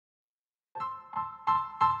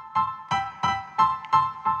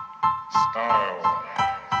Style.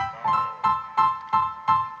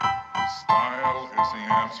 Style is the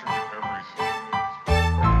answer to everything.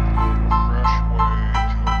 A fresh way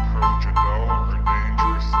to approach a dull or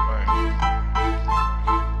dangerous thing.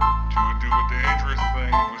 To do a dangerous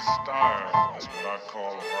thing with style is what I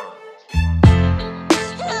call art.